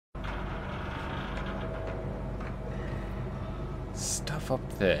stuff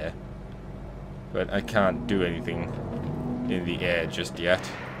up there. But I can't do anything in the air just yet.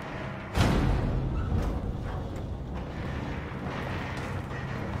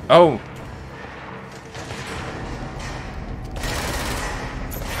 Oh!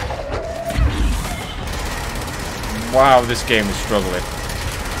 Wow, this game is struggling.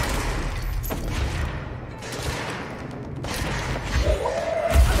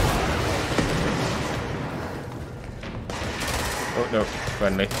 Oh no,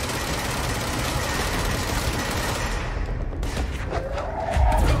 friendly.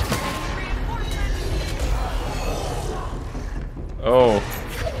 Oh.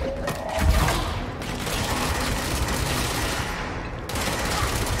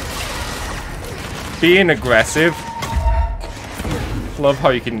 Being aggressive. Love how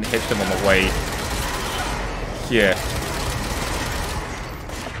you can hit them on the way here.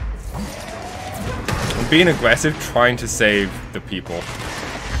 And being aggressive, trying to save the people.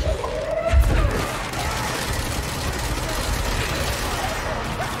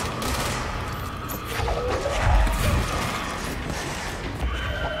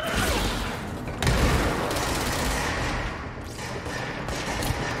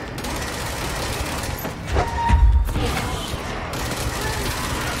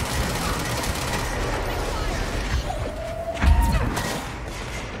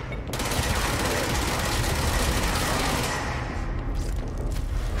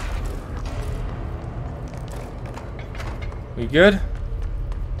 We good?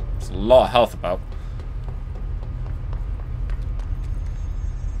 There's a lot of health about.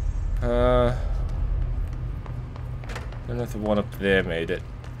 Don't know if the one up there made it.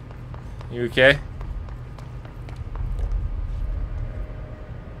 You okay?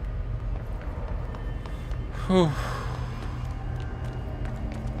 Whew.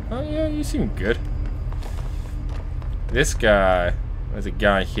 Oh yeah, you seem good. This guy, there's a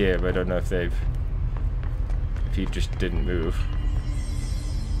guy here, but I don't know if they've... if he just didn't move.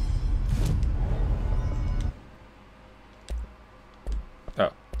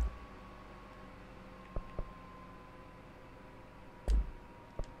 Oh.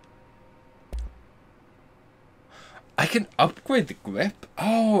 I can upgrade the grip?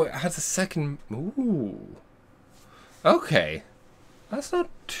 Oh, it has a second... Ooh. Okay. That's not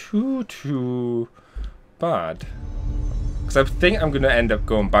too bad. Because I think I'm going to end up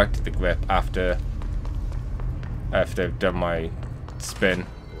going back to the grip after I've done my spin.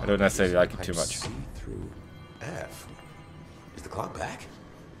 I don't necessarily like it too much. C through F. Is the clock back?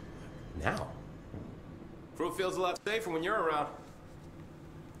 Now? Fruit feels a lot safer when you're around.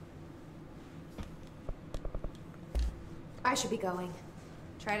 I should be going.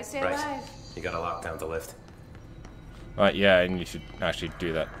 Try to stay Right. alive. You gotta lock down the lift. Right, yeah, and you should actually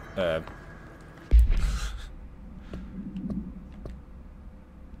do that.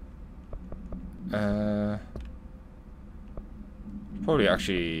 Probably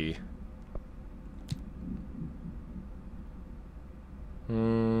actually...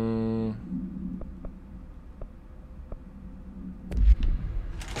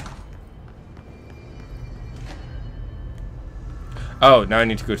 Oh, now I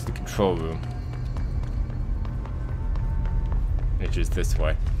need to go to the control room. Which is this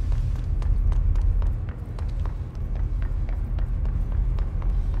way.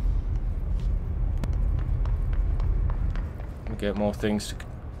 Get more things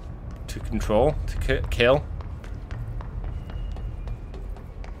to control, to kill.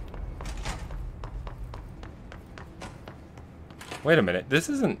 Wait a minute, this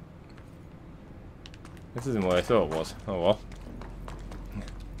isn't what I thought it was. Oh well.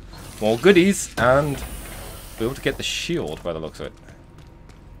 More goodies, and be able to get the shield by the looks of it.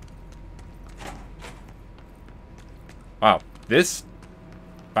 Wow, this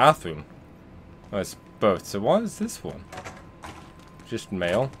bathroom. Oh, it's both. So what is this one? Just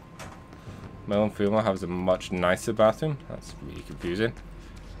male. Male and female has a much nicer bathroom. That's really confusing.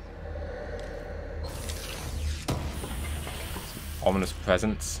 Some ominous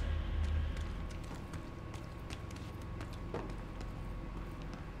presence.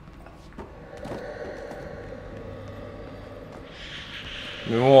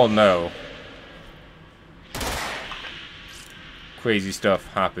 We all know crazy stuff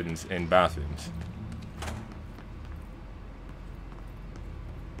happens in bathrooms.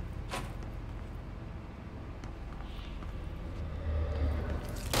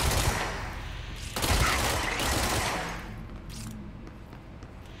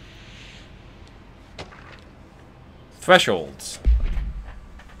 Thresholds.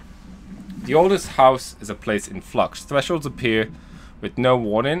 The oldest house is a place in flux. Thresholds appear with no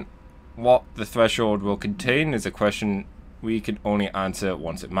warning. What the threshold will contain is a question we can only answer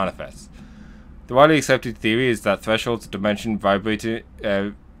once it manifests. The widely accepted theory is that thresholds of dimension vibrating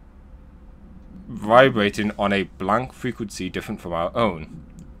on a blank frequency different from our own.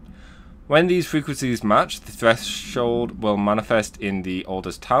 When these frequencies match, the threshold will manifest in the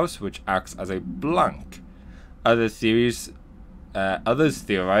oldest house, which acts as a blank. Others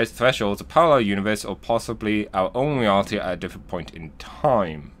theorize thresholds a parallel universe or possibly our own reality at a different point in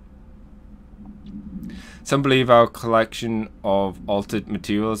time. Some believe our collection of altered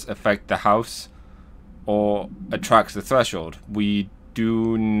materials affect the house or attracts the threshold. We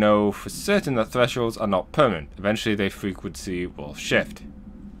do know for certain that thresholds are not permanent. Eventually their frequency will shift.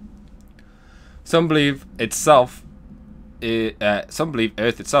 Some believe Earth itself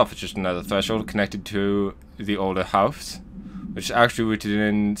is just another threshold connected to the older house, which is actually rooted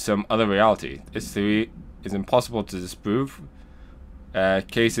in some other reality. This theory is impossible to disprove.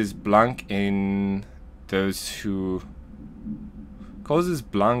 Causes blank in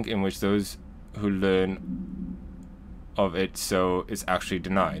which those who learn of it so is actually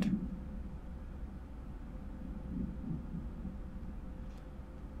denied.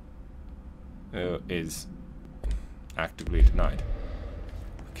 Is actively denied.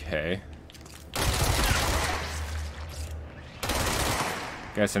 Okay.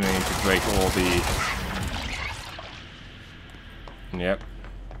 Guess I need to break all the... Yep.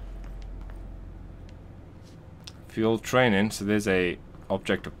 Field training, so there's a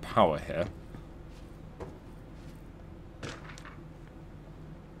object of power here.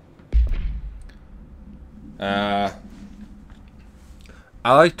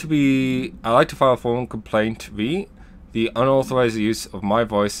 I like to file a formal complaint re the unauthorized use of my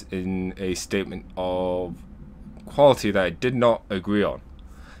voice in a statement of quality that I did not agree on.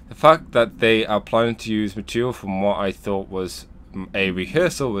 The fact that they are planning to use material from what I thought was a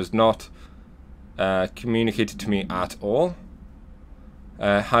rehearsal was not communicated to me at all.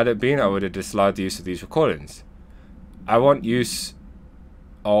 Had it been, I would have disallowed the use of these recordings. I want use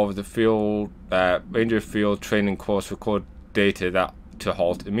of the Ranger Field Training Course record data to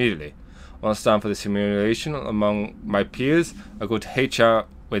halt immediately. I want to stand for the simulation among my peers. I'll go to HR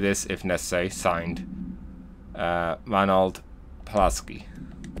with this if necessary. Signed, Ranald Pulaski.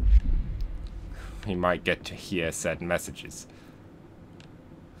 He might get to hear said messages.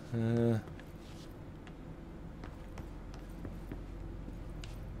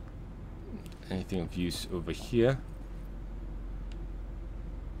 Anything of use over here?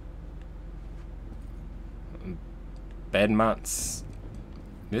 Bed mats.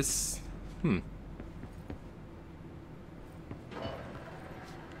 This?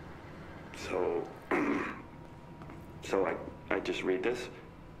 So I just read this.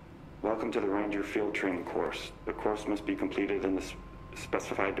 Welcome to the Ranger Field Training course. The course must be completed in the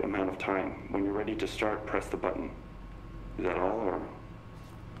specified amount of time. When you're ready to start, press the button. Is that all, or?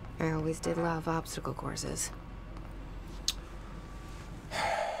 I always did love obstacle courses.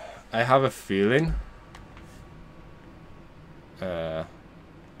 I have a feeling.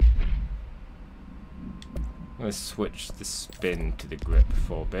 Let's switch the spin to the grip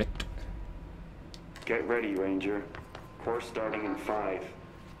for a bit. Get ready, Ranger. Course starting in 5,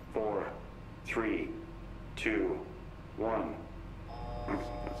 4, 3, 2, 1.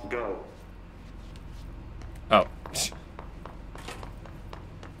 Go. Oh.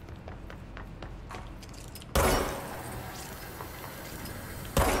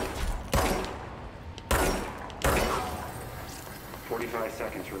 45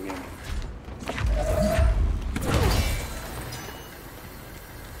 seconds remaining.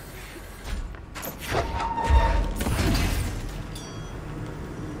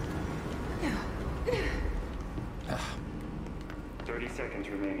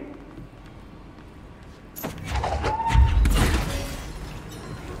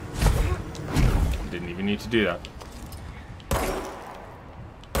 Didn't even need to do that.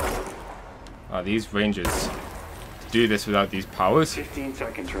 These Rangers do this without these powers. 15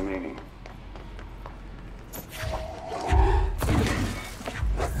 seconds remaining.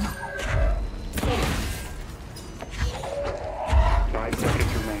 5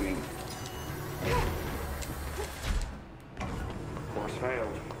 seconds remaining. Course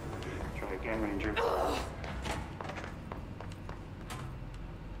failed. Try again, Ranger.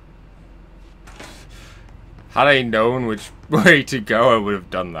 Had I known which way to go, I would have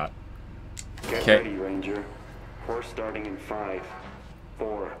done that. Get ready, Ranger. Course starting in 5,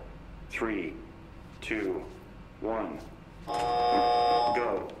 4, 3, 2, 1.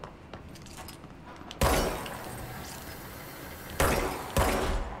 Go.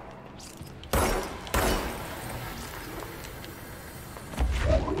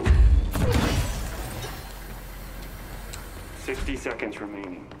 50 seconds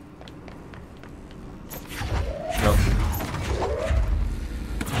remaining. Nope.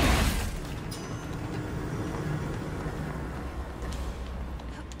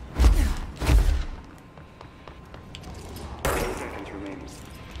 Seconds remaining.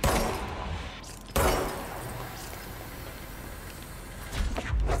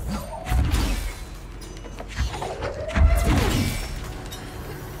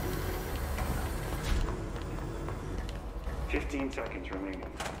 Seconds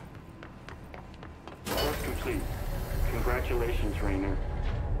remaining. Course complete. Congratulations, Rainer.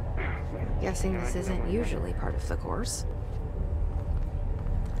 Guessing this isn't usually part of the course.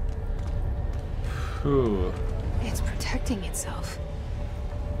 Whew. It's protecting itself.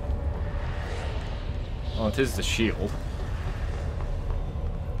 Oh, it is the shield.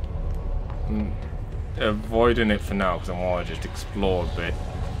 I'm avoiding it for now because I want to just explore a bit.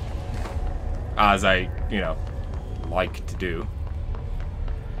 As I, you know, like to do.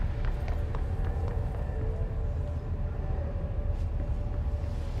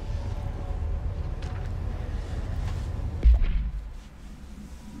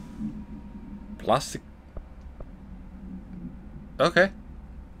 Plastic. Okay.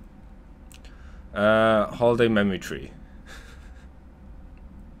 Holiday memory tree.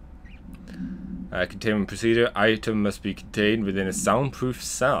 Containment procedure. Item must be contained within a soundproof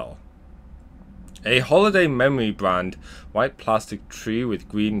cell. A holiday memory brand. White plastic tree with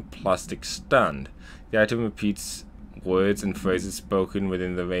green plastic stand. The item repeats words and phrases spoken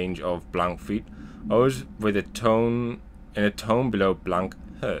within the range of blank feet. Always with a tone below blank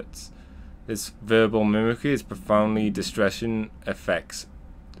hertz. This verbal mimicry is profoundly distressing effects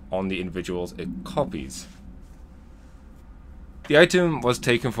on the individuals it copies. The item was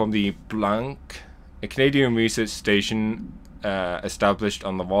taken from the blank, a Canadian research station established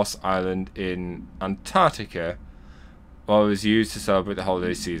on the Ross Island in Antarctica, while it was used to celebrate the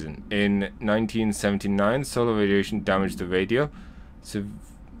holiday season. In 1979, solar radiation damaged the radio,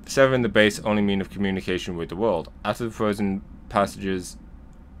 severing the base only mean of communication with the world. After the frozen passages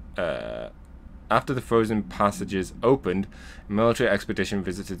opened, a military expedition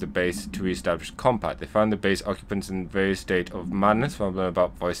visited the base to re-establish contact. They found the base occupants in various state of madness, rambling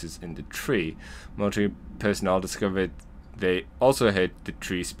about voices in the tree. Military personnel discovered they also heard the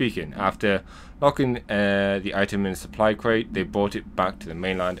tree speaking. After locking the item in a supply crate, they brought it back to the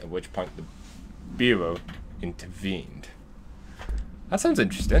mainland, at which point the Bureau intervened. That sounds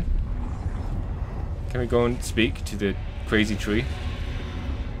interesting. Can we go and speak to the crazy tree?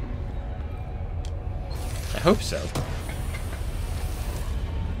 I hope so.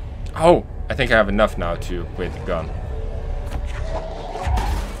 Oh, I think I have enough now to with the gun.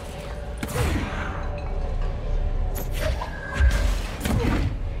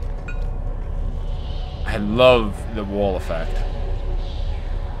 I love the wall effect.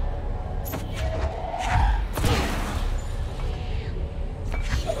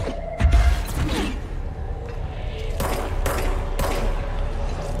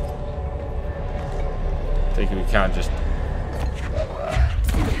 We can't just. I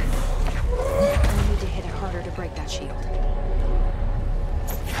need to hit it harder to break that shield.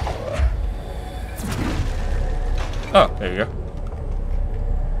 Oh, there you go.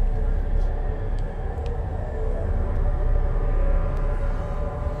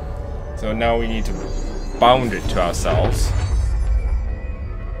 So now we need to bound it to ourselves.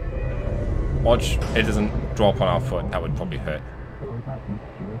 Watch it doesn't drop on our foot. That would probably hurt.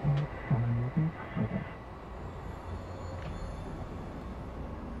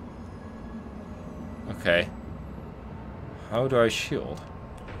 Okay. How do I shield?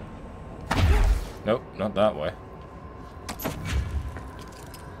 Nope, not that way.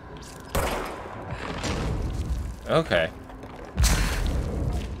 Okay.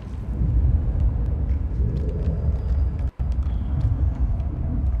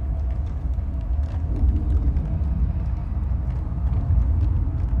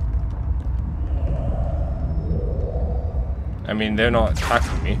 I mean, they're not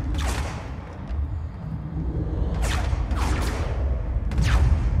attacking me.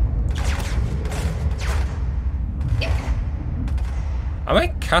 Am I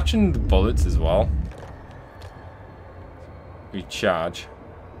catching the bullets as well? Recharge.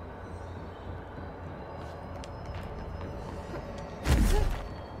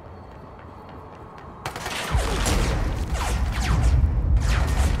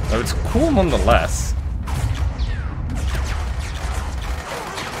 But it's cool nonetheless.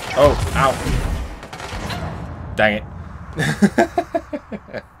 Oh, ow. Dang it.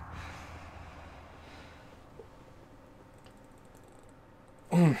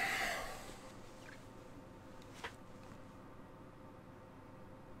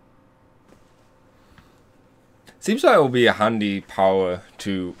 Seems like it will be a handy power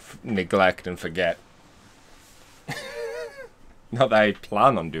to neglect and forget. Not that I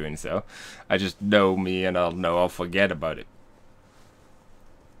plan on doing so. I just know me and I'll forget about it.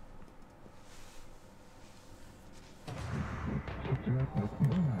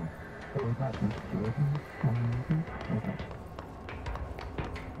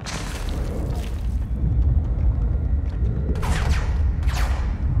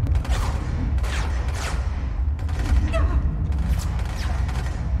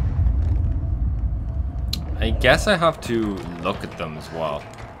 I guess I have to look at them as well.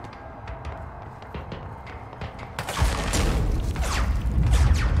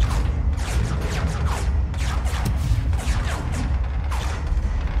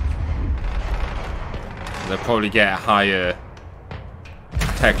 They'll probably get a higher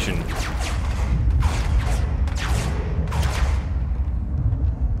protection.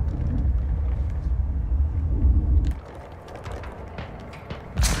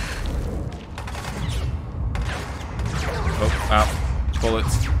 Ow.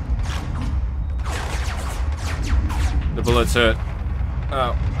 Bullets. The bullets hurt.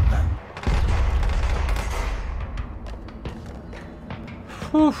 Ow.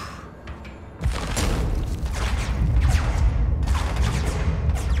 Whew.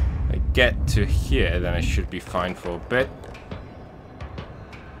 If I get to here, then I should be fine for a bit.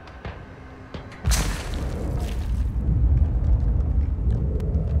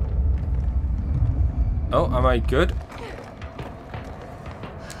 Oh, am I good?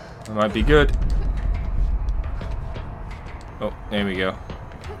 I might be good. Oh, there we go.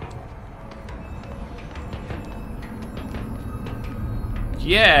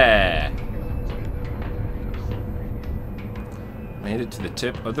 Yeah! Made it to the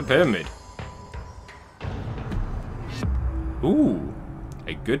tip of the pyramid. Ooh,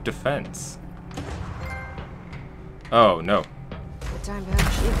 a good defense. Oh, no. Good time to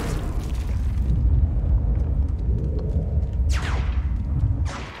have shields.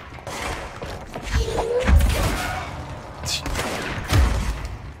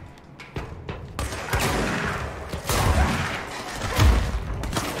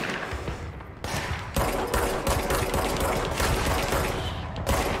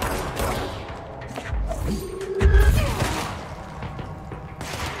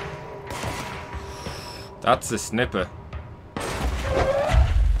 That's the snipper.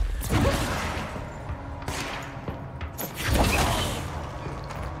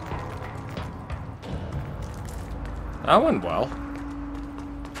 That went well.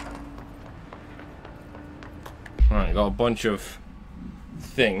 Alright, got a bunch of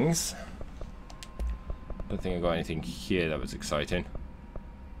things. Don't think I got anything here that was exciting.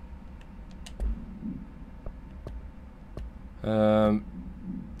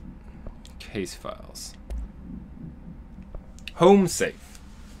 Case files. Home safe.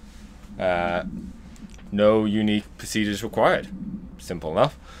 No unique procedures required. Simple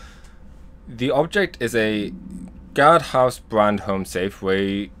enough. The object is a guardhouse brand home safe.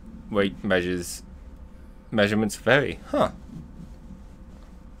 Weight measurements vary. Huh.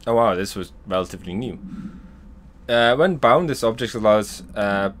 Oh wow, this was relatively new. When bound, this object allows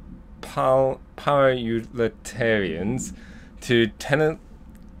para-utilitarians to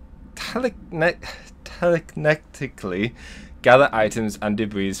telekinetically gather items and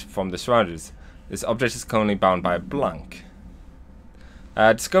debris from the surroundings. This object is currently bound by a blank.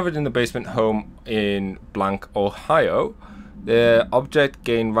 Discovered in the basement home in Blank, Ohio, the object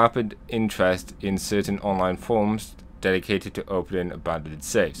gained rapid interest in certain online forums dedicated to opening abandoned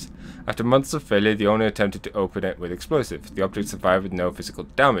safes. After months of failure, the owner attempted to open it with explosives. The object survived with no physical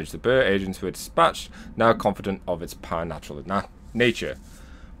damage. The bureau agents were dispatched, now confident of its paranatural nature.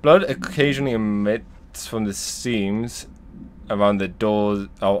 Blood occasionally emits from the seams around the door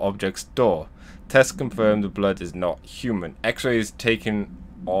or object's door. Tests confirm the blood is not human. X-rays taken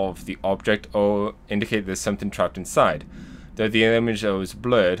of the object or indicate there's something trapped inside, though the image was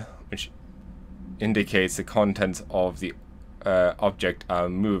blurred, which indicates the contents of the object are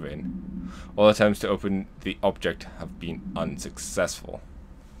moving. All attempts to open the object have been unsuccessful.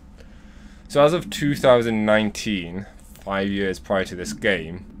 So as of 2019, 5 years prior to this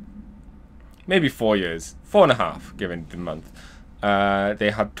game, maybe 4 years, 4.5 given the month,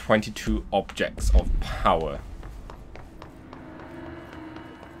 they had 22 objects of power.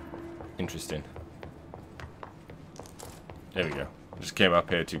 Interesting. There we go. Just came up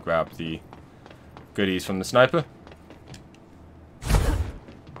here to grab the goodies from the sniper.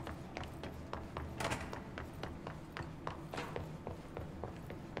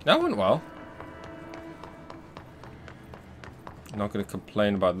 That went well. Not going to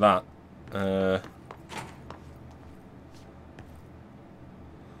complain about that.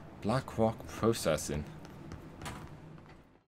 Black rock processing.